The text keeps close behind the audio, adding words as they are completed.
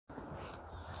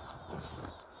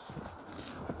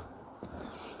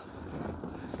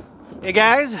Hey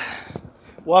guys,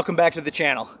 welcome back to the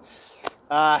channel.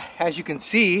 As you can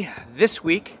see, this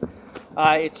week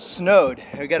it snowed.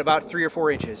 We got about 3 or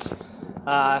 4 inches,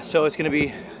 so it's going to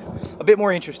be a bit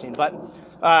more interesting. But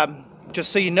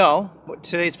just so you know, what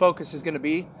today's focus is going to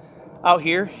be out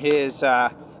here is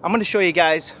I'm going to show you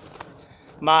guys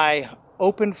my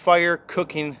open fire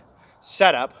cooking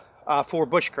setup for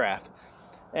bushcraft.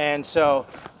 And so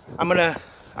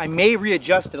I may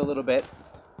readjust it a little bit.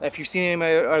 If you've seen any of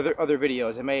my other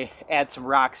videos, I may add some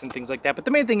rocks and things like that. But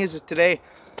the main thing is today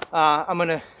I'm going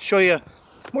to show you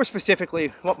more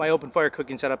specifically what my open fire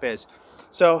cooking setup is.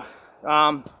 So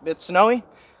it's snowy.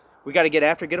 We got to get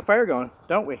after, get a fire going,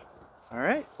 don't we? All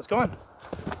right, let's go on.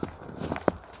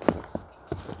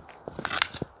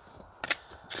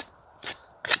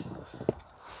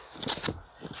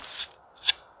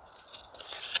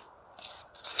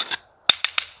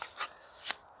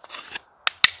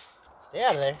 Stay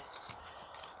out of there.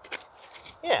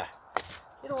 Yeah,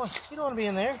 you don't want to be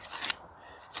in there.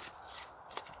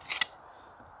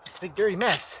 Big dirty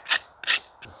mess.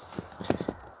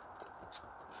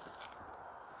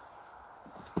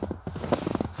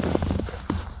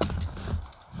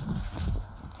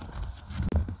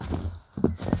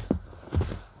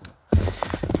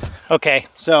 Okay,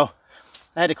 so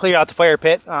I had to clear out the fire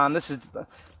pit. This is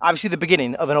obviously the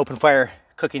beginning of an open fire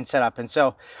cooking setup, and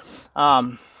so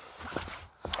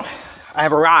I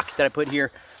have a rock that I put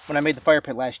here when I made the fire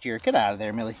pit last year. Get out of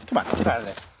there, Millie. Come on, get out of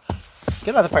there.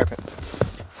 Get out of the fire pit.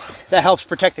 That helps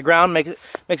protect the ground,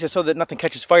 makes it so that nothing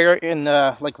catches fire in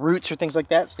like roots or things like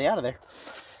that. Stay out of there.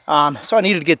 So I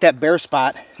needed to get that bare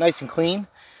spot nice and clean,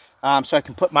 so I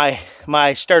can put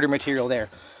my starter material there.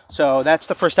 So that's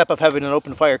the first step of having an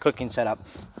open fire cooking setup.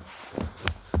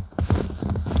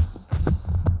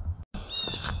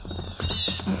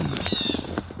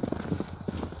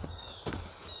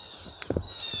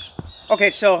 Okay,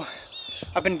 so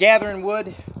I've been gathering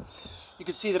wood. You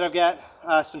can see that I've got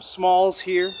some smalls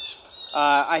here.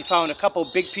 I found a couple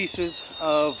big pieces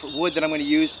of wood that I'm going to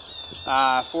use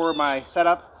for my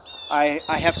setup. I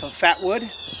have some fat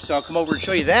wood, so I'll come over and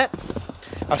show you that.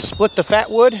 I'll split the fat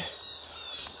wood.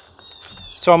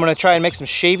 So I'm going to try and make some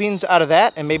shavings out of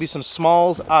that and maybe some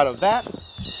smalls out of that.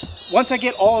 Once I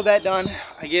get all of that done,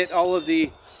 I get all of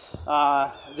the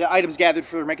items gathered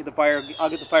for making the fire. I'll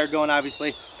get the fire going,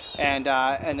 obviously, and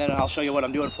then I'll show you what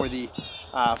I'm doing for the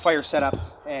fire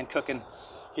setup and cooking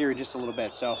here in just a little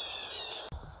bit. So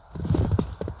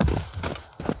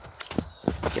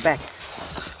get back.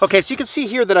 Okay, so you can see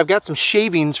here that I've got some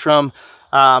shavings from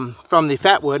the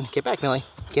fat wood. Get back, Millie.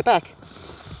 Get back.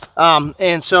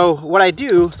 And so what I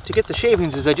do to get the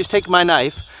shavings is I just take my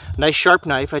knife, nice sharp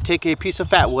knife. I take a piece of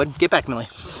fat wood. Get back, Millie.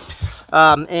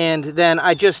 And then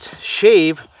I just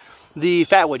shave the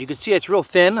fat wood. You can see it's real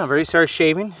thin. I've already started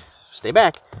shaving. Stay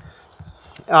back.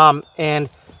 And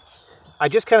I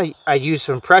just I use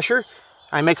some pressure.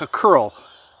 I make a curl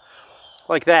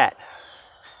like that.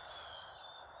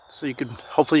 So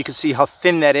hopefully you can see how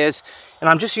thin that is. And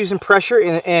I'm just using pressure,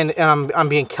 and I'm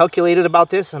being calculated about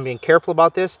this. I'm being careful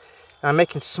about this. And I'm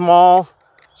making small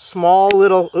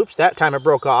little, oops, that time it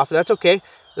broke off. That's okay.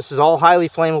 This is all highly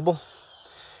flammable.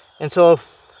 And so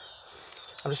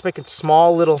I'm just making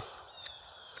small little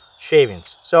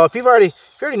shavings. So if you already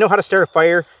know how to start a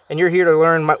fire and you're here to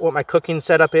learn what my cooking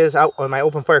setup is, my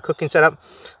open fire cooking setup,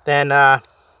 then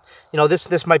you know,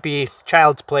 this might be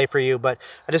child's play for you. But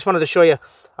I just wanted to show you,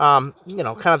 you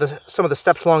know, kind of some of the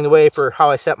steps along the way for how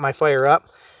I set my fire up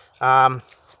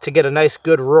to get a nice,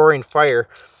 good roaring fire.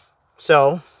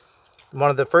 So one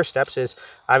of the first steps is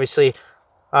obviously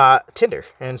tinder,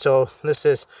 and so this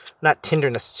is not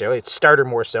tinder necessarily, it's starter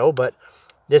more so, but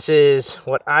this is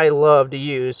what I love to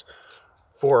use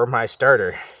for my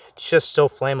starter. It's just so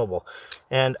flammable,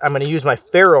 and I'm going to use my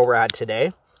ferro rod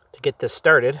today to get this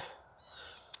started.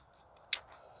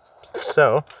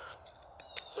 So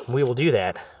we will do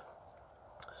that.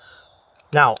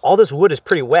 Now all this wood is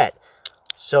pretty wet,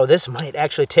 so this might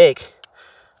actually take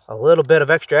a little bit of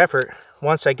extra effort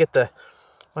once I get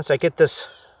this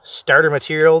starter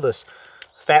material, this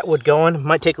fat wood going. It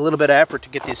might take a little bit of effort to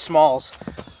get these smalls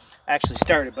actually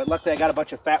started, but luckily I got a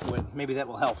bunch of fat wood. Maybe that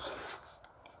will help.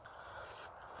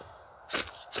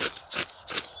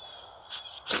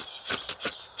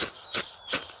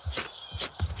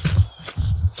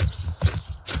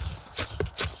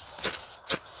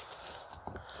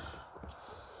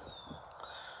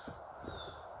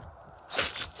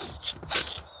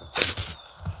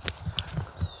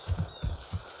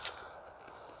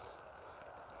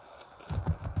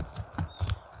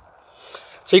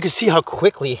 So you can see how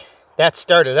quickly that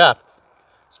started up.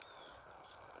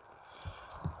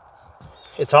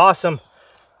 It's awesome.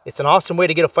 It's an awesome way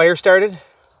to get a fire started.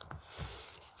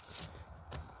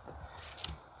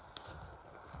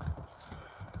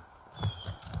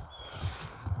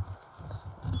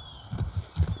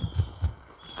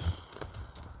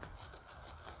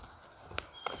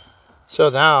 So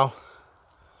now,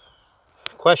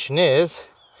 the question is,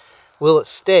 will it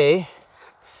stay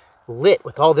lit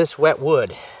with all this wet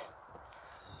wood?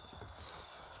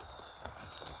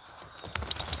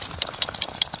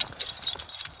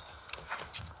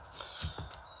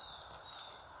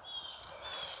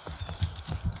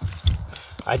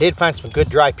 I did find some good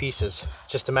dry pieces.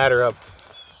 Just a matter of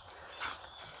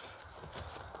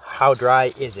how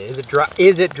dry is it?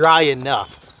 Is it dry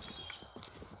enough?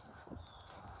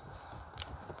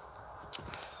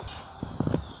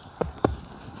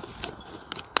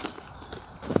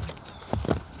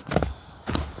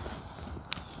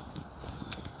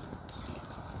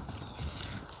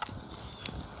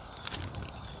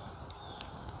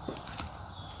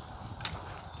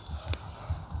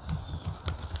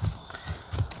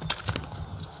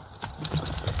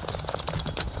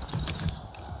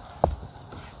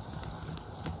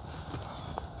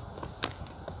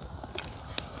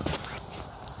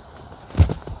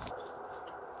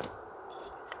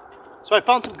 So I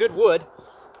found some good wood,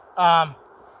 and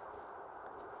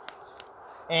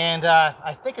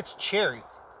I think it's cherry.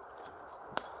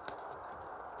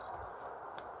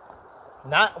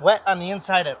 Not wet on the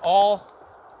inside at all.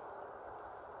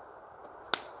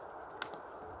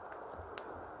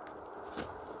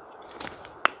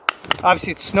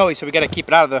 Obviously it's snowy, so we got to keep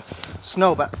it out of the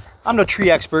snow, but I'm no tree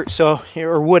expert,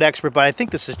 or wood expert, but I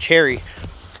think this is cherry.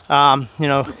 You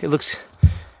know, it's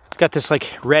got this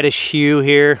like reddish hue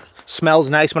here. Smells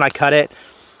nice when I cut it,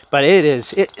 but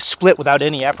it split without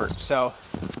any effort, so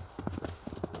I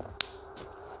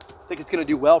think it's going to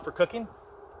do well for cooking.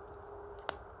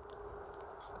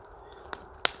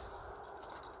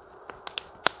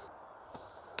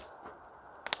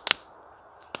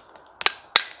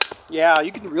 Yeah,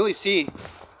 you can really see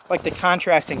like the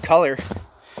contrast in color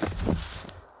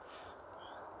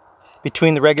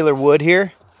between the regular wood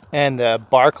here and the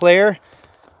bark layer.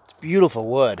 It's beautiful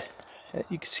wood.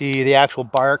 You can see the actual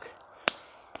bark.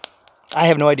 I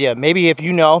have no idea. Maybe if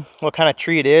you know what kind of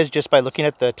tree it is just by looking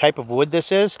at the type of wood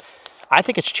this is. I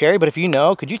think it's cherry, but if you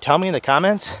know, could you tell me in the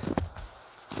comments?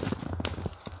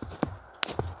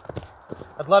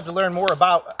 I'd love to learn more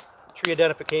about tree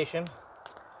identification.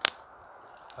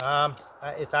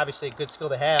 It's obviously a good skill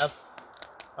to have.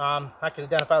 I can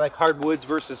identify like hardwoods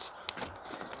versus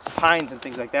pines and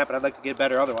things like that, but I'd like to get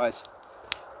better otherwise.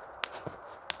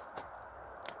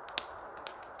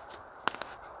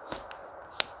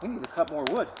 We need to cut more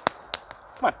wood.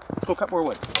 Come on, let's go cut more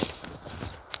wood.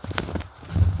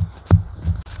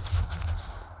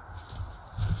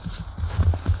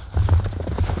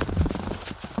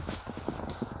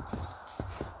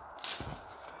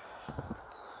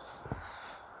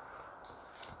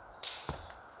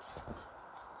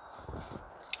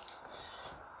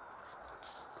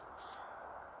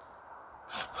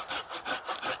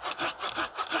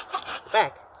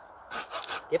 Back.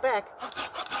 Get back.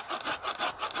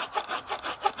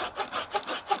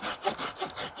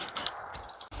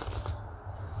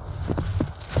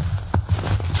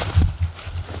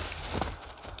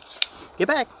 Get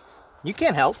back. You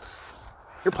can't help.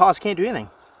 Your paws can't do anything.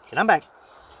 Get on back.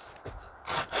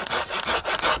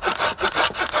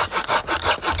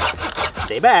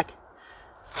 Stay back.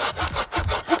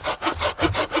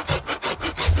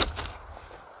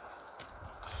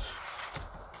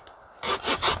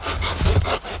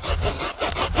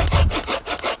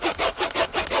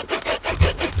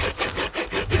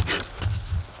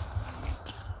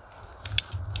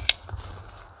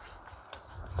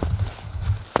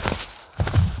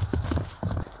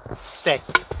 Stay.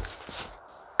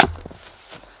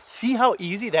 See how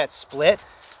easy that split?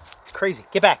 It's crazy.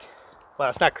 Get back. Well,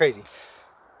 it's not crazy,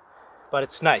 but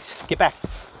it's nice. Get back.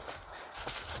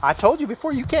 I told you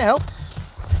before, you can't help.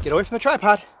 Get away from the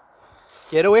tripod.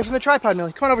 Get away from the tripod,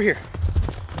 Millie. Come on over here.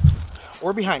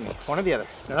 Or behind me. One or the other.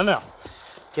 No, no, no.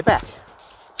 Get back.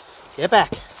 Get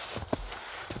back.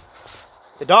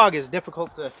 The dog is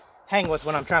difficult to hang with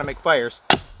when I'm trying to make fires.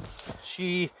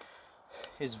 She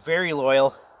is very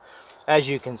loyal. As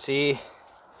you can see,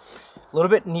 a little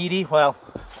bit needy. Well,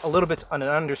 a little bit's an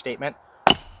understatement.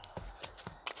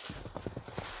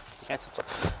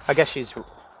 I guess she's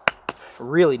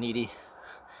really needy,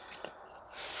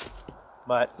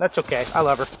 but that's okay. I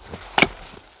love her.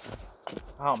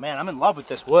 Oh man, I'm in love with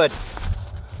this wood.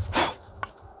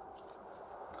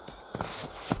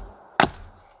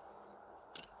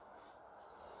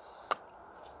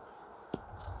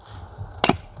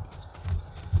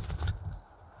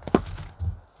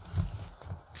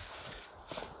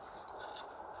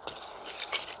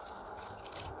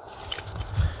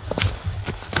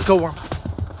 Go warm up.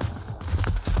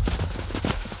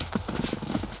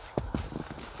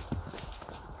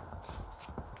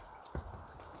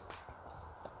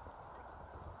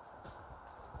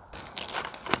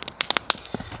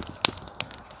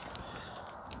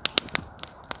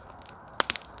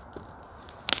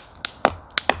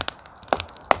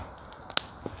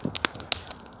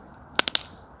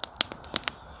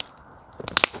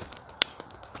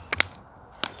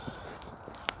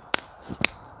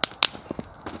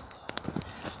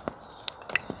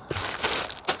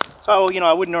 So, you know,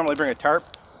 I wouldn't normally bring a tarp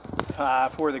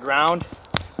for the ground,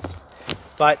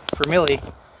 but for Millie,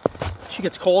 she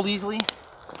gets cold easily.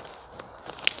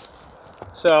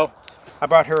 So I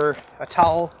brought her a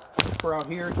towel for out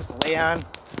here just to lay on,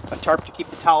 a tarp to keep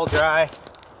the towel dry,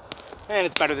 and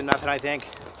it's better than nothing, I think.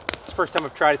 It's the first time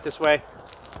I've tried it this way,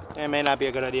 and it may not be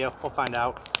a good idea. We'll find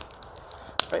out.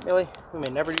 Right, Millie? We may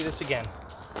never do this again.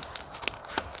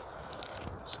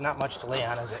 It's not much to lay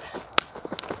on, is it?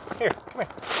 Here, come here.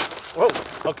 Whoa,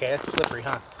 okay, that's slippery,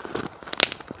 huh?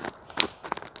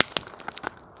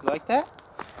 You like that?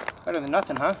 Better than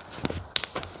nothing, huh?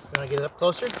 You want to get it up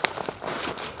closer?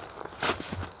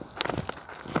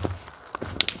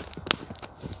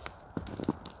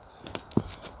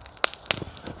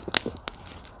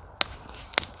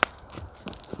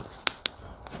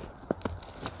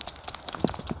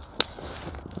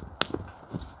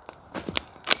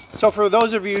 So for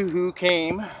those of you who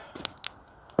came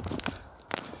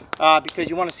because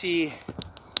you want to see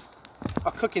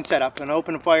a cooking setup, an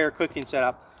open fire cooking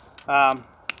setup,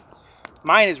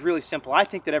 mine is really simple. I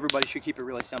think that everybody should keep it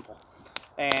really simple.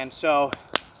 And so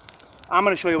I'm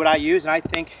going to show you what I use, and I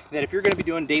think that if you're going to be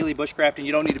doing daily bushcrafting,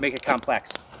 you don't need to make it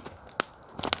complex.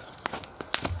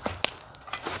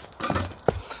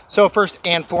 So first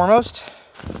and foremost,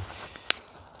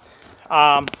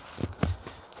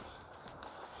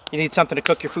 you need something to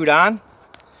cook your food on.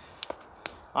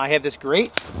 I have this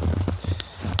grate.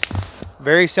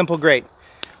 Very simple grate.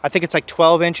 I think it's like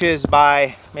 12 inches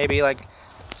by maybe like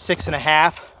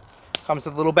 6.5. Comes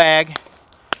with a little bag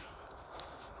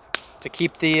to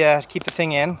keep the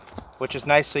thing in, which is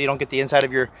nice so you don't get the inside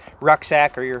of your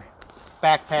rucksack or your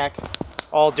backpack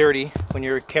all dirty when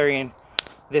you're carrying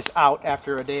this out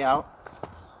after a day out.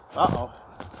 Uh-oh.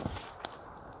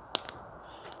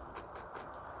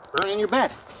 Burning your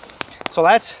bed. So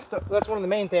that's one of the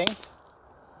main things.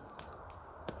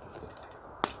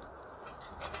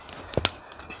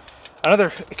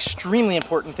 Another extremely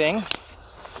important thing,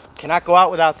 cannot go out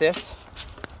without this,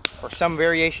 or some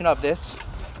variation of this,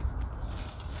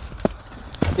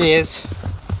 is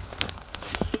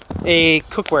a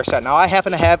cookware set. Now I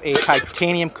happen to have a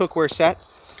titanium cookware set.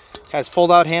 It has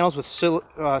fold-out handles with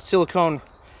silicone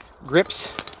grips.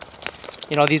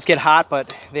 You know, these get hot,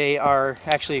 but they are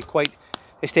actually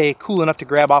they stay cool enough to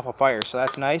grab off a fire, so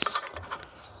that's nice.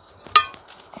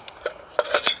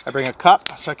 I bring a cup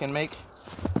so I can make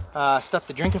stuff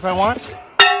to drink if I want.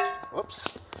 Whoops.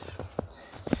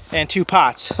 And 2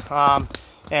 pots.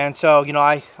 And so, you know,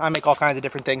 I make all kinds of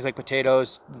different things like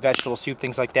potatoes, vegetable soup,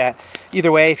 things like that. Either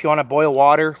way, if you want to boil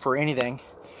water for anything,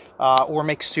 or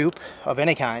make soup of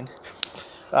any kind,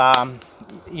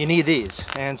 you need these.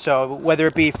 And so whether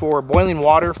it be for boiling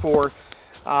water for,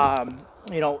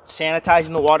 you know,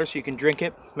 sanitizing the water so you can drink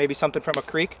it, maybe something from a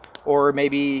creek, or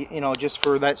maybe, you know, just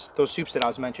for those soups that I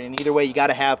was mentioning. Either way, you got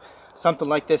to have something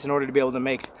like this in order to be able to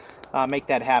make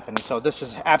that happen. So this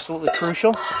is absolutely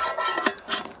crucial.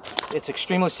 It's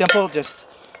extremely simple. Just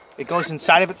it goes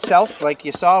inside of itself, like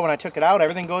you saw when I took it out.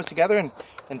 Everything goes together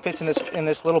and fits in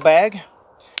this little bag,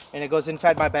 and it goes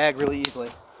inside my bag really easily.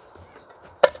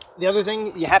 The other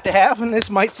thing you have to have, and this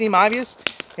might seem obvious,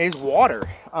 is water.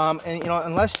 And you know,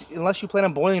 unless you plan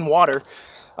on boiling water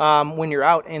when you're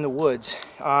out in the woods,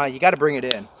 you got to bring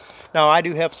it in. Now I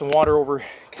do have some water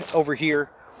over here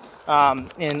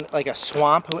in like a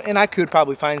swamp, and I could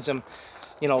probably find some,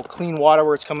 you know, clean water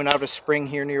where it's coming out of a spring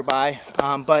here nearby.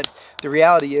 But the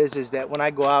reality is that when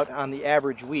I go out on the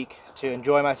average week to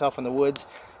enjoy myself in the woods,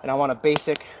 and I want a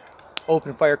basic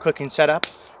open fire cooking setup,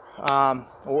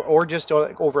 or just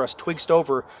over a twig stove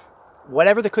or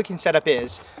whatever the cooking setup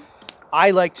is,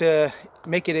 I like to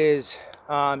make it as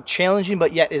challenging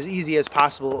but yet as easy as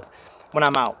possible when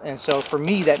I'm out. And so for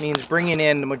me, that means bringing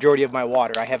in the majority of my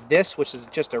water. I have this, which is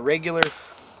just a regular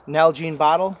Nalgene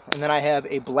bottle, and then I have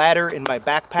a bladder in my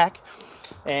backpack,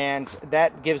 and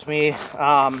that gives me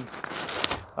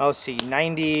let's see,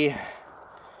 90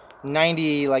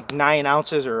 like 9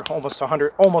 ounces, or almost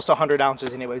 100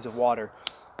 ounces anyways of water.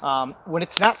 When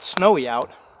it's not snowy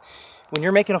out, when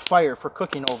you're making a fire for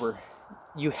cooking over,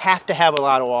 you have to have a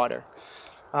lot of water.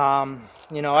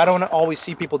 You know, I don't always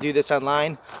see people do this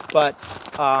online, but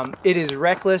it is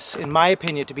reckless, in my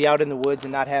opinion, to be out in the woods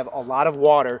and not have a lot of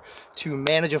water to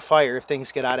manage a fire if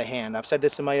things get out of hand. I've said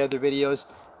this in my other videos,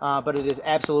 but it is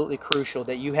absolutely crucial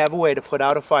that you have a way to put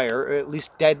out a fire, or at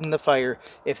least deaden the fire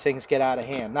if things get out of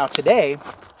hand. Now today,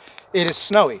 it is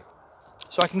snowy,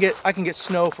 so I can get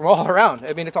snow from all around.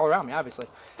 I mean, it's all around me, obviously.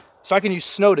 So I can use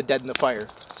snow to deaden the fire.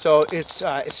 So it's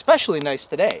especially nice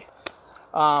today.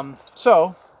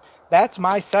 So that's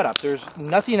my setup. There's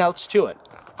nothing else to it.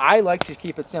 I like to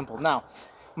keep it simple. Now,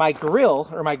 my grill,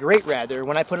 or my grate rather,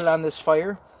 when I put it on this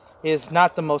fire, is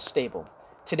not the most stable.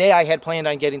 Today I had planned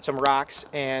on getting some rocks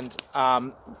and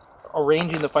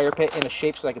arranging the fire pit in a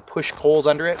shape so I could push coals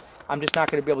under it. I'm just not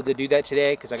going to be able to do that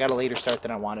today because I got a later start than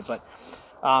I wanted. But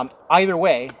either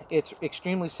way, it's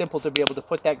extremely simple to be able to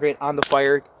put that grate on the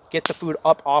fire, get the food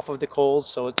up off of the coals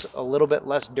so it's a little bit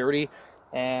less dirty,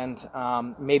 and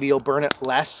maybe you'll burn it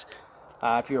less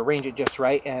if you arrange it just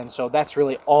right. And so that's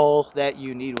really all that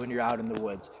you need when you're out in the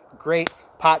woods. Great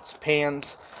pots,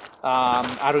 pans.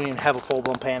 I don't even have a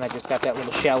full-blown pan. I just got that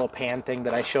little shallow pan thing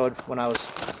that I showed when I was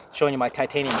showing you my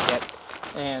titanium kit,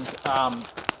 and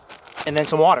then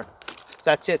some water.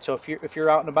 That's it. So if you're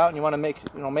out and about and you want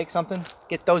to make something,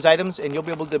 get those items and you'll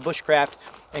be able to bushcraft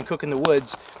and cook in the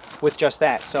woods with just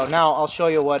that. So now I'll show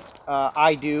you what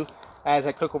I do as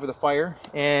I cook over the fire.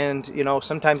 And you know,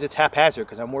 sometimes it's haphazard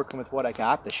because I'm working with what I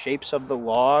got, the shapes of the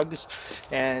logs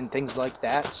and things like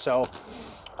that. So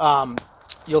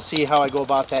you'll see how I go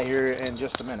about that here in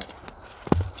just a minute.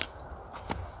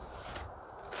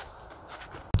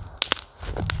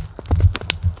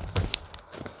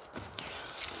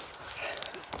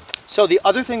 So the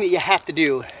other thing that you have to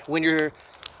do when you're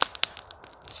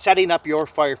setting up your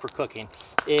fire for cooking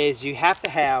is you have to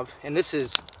have, and this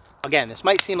is, again, this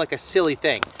might seem like a silly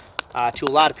thing to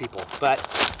a lot of people, but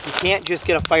you can't just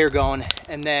get a fire going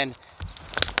and then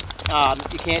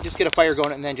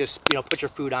just put your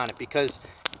food on it, because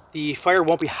the fire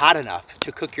won't be hot enough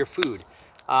to cook your food.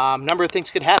 A number of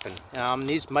things could happen.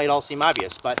 These might all seem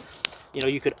obvious, but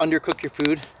you could undercook your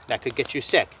food. That could get you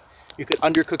sick. You could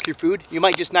undercook your food. You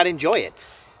might just not enjoy it.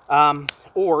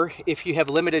 Or if you have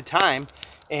limited time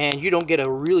and you don't get a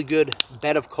really good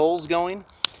bed of coals going,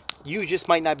 you just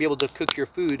might not be able to cook your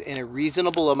food in a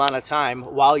reasonable amount of time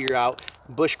while you're out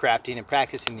bushcrafting and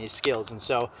practicing these skills. And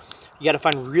so you got to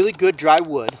find really good dry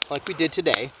wood like we did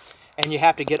today, and you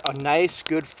have to get a nice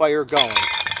good fire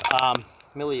going.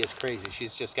 Millie is crazy.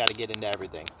 She's just got to get into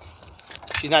everything.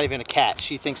 She's not even a cat.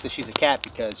 She thinks that she's a cat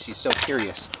because she's so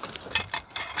curious.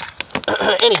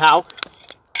 Anyhow,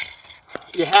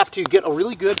 you have to get a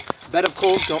really good bed of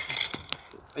coals going.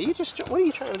 What are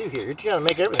you trying to do here? You're trying to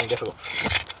make everything difficult.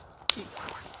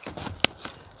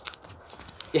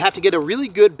 You have to get a really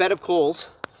good bed of coals,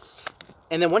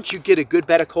 and then once you get a good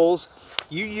bed of coals,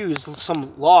 you use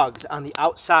some logs on the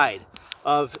outside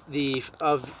of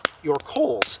your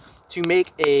coals to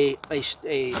make a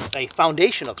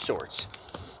foundation of sorts.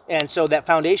 And so that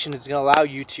foundation is going to allow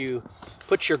you to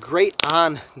put your grate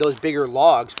on those bigger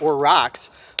logs or rocks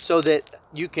so that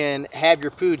you can have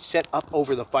your food set up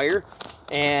over the fire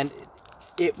and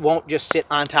it won't just sit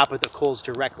on top of the coals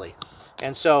directly.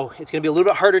 And so it's going to be a little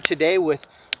bit harder today with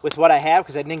what I have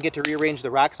because I didn't get to rearrange the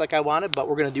rocks like I wanted, but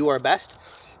we're going to do our best.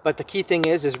 But the key thing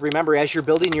is remember, as you're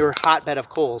building your hotbed of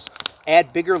coals,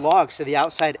 add bigger logs to the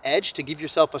outside edge to give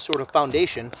yourself a sort of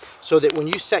foundation so that when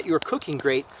you set your cooking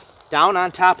grate down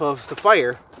on top of the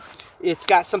fire, it's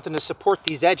got something to support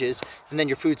these edges, and then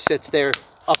your food sits there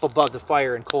up above the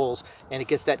fire and coals, and it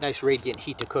gets that nice radiant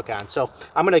heat to cook on. So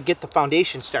I'm going to get the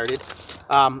foundation started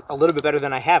a little bit better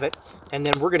than I have it, and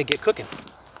then we're going to get cooking.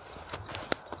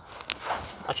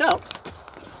 Watch out.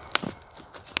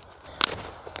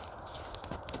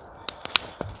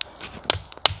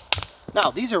 Now,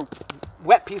 these are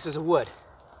wet pieces of wood.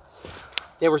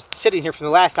 They were sitting here from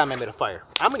the last time I made a fire.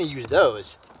 I'm going to use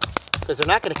those because they're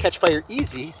not going to catch fire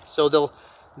easy, so they'll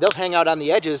hang out on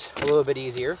the edges a little bit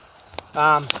easier.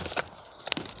 And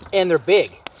they're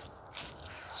big.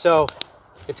 So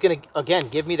it's going to, again,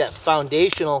 give me that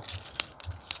foundational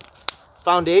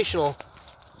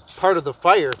part of the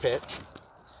fire pit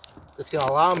that's going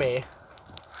to allow me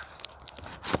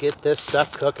to get this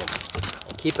stuff cooking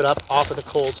and keep it up off of the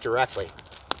coals directly.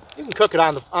 You can cook it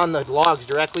on the logs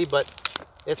directly, but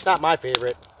it's not my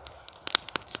favorite.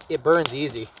 It burns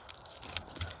easy.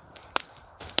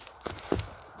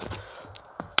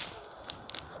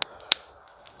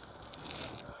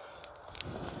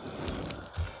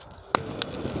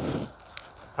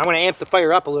 I'm going to amp the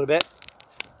fire up a little bit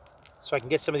so I can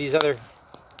get some of these other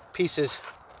pieces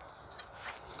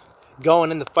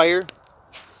going in the fire.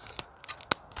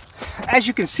 as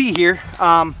you can see here,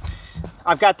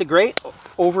 I've got the grate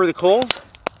over the coals.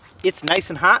 It's nice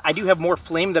and hot. I do have more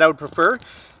flame than I would prefer,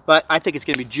 but I think it's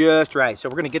gonna be just right. So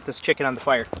we're gonna get this chicken on the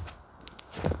fire.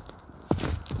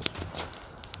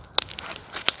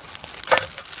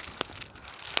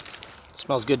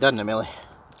 Smells good, doesn't it, Millie?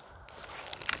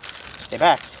 Stay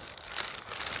back.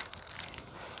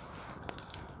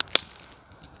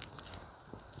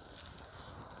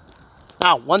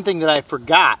 Now, one thing that I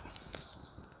forgot,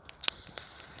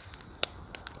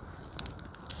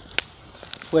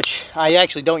 which I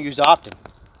actually don't use often,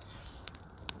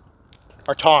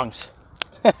 are tongs.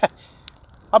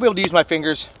 I'll be able to use my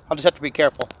fingers. I'll just have to be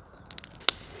careful.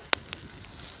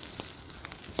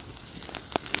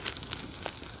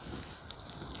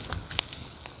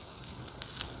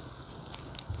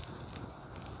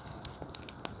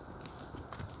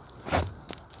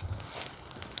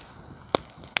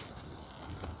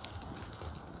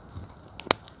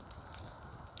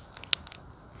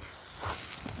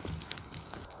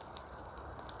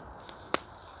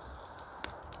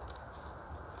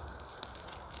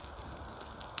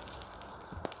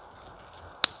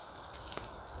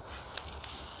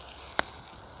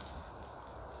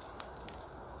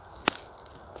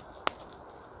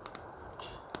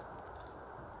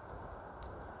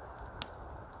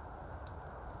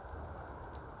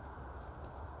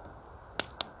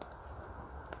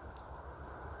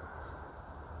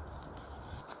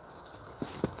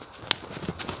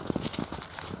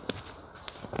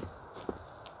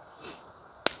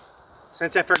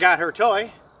 Since I forgot her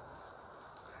toy,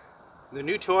 the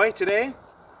new toy today,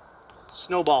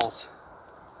 snowballs,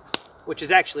 which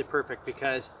is actually perfect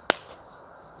because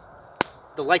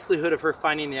the likelihood of her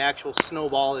finding the actual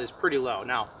snowball is pretty low.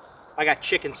 Now, I got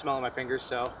chicken smell on my fingers,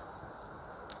 so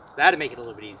that'd make it a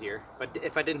little bit easier. But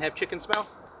if I didn't have chicken smell,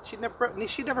 she'd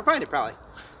never find it probably.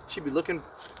 She'd be looking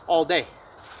all day.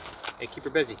 Hey, keep her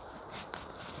busy.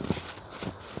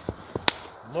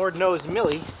 Lord knows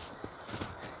Millie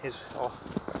is a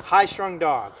high-strung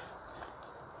dog.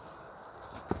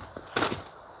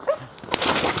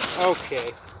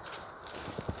 Okay.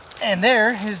 And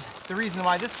there is the reason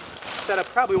why this setup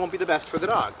probably won't be the best for the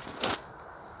dog.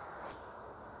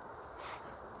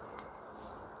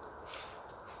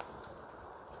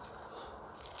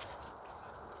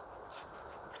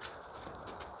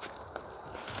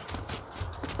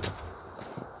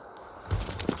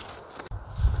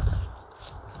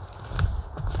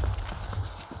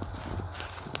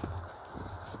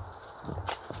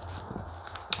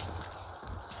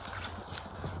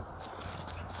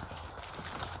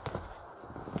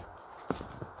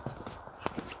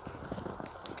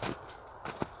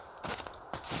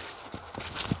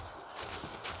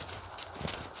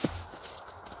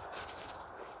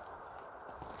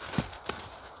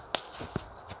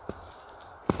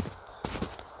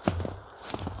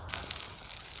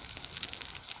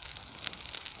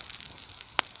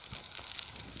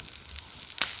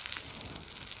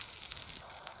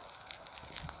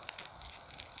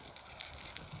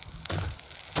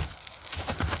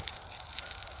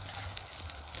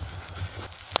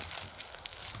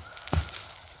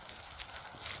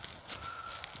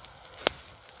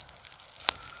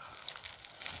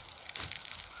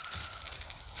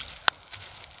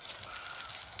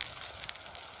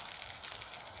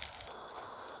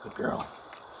 Good girl.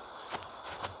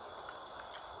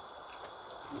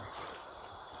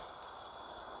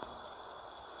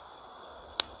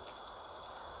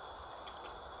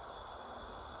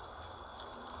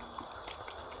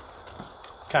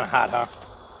 Kind of hot, huh?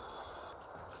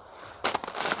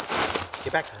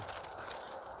 Get back, honey.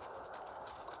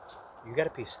 You got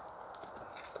a piece.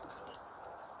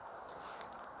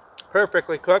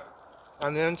 Perfectly cooked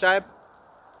on the inside.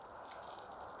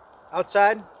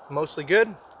 Outside, mostly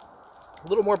good. A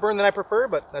little more burn than I prefer,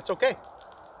 but that's okay.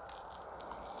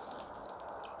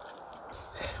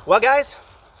 Well, guys,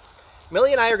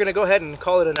 Millie and I are going to go ahead and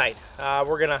call it a night.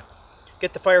 We're going to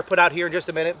get the fire put out here in just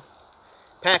a minute,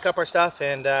 pack up our stuff,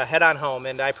 and head on home.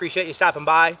 And I appreciate you stopping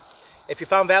by. If you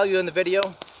found value in the video,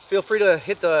 feel free to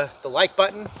hit the like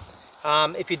button.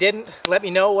 If you didn't, let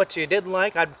me know what you didn't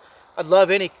like. I'd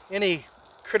love any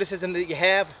criticism that you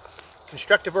have,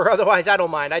 constructive or otherwise. I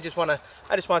don't mind. I just want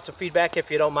some feedback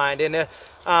if you don't mind. And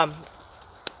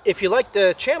if you like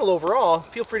the channel overall,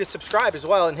 feel free to subscribe as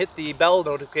well and hit the bell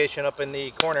notification up in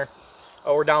the corner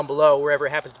or down below, wherever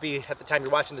it happens to be at the time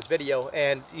you're watching this video,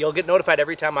 and you'll get notified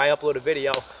every time I upload a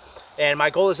video. And my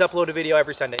goal is to upload a video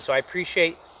every Sunday, so I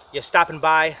appreciate you stopping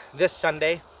by this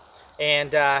Sunday.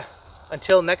 And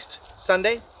until next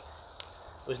Sunday,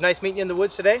 it was nice meeting you in the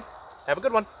woods today. Have a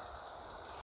good one.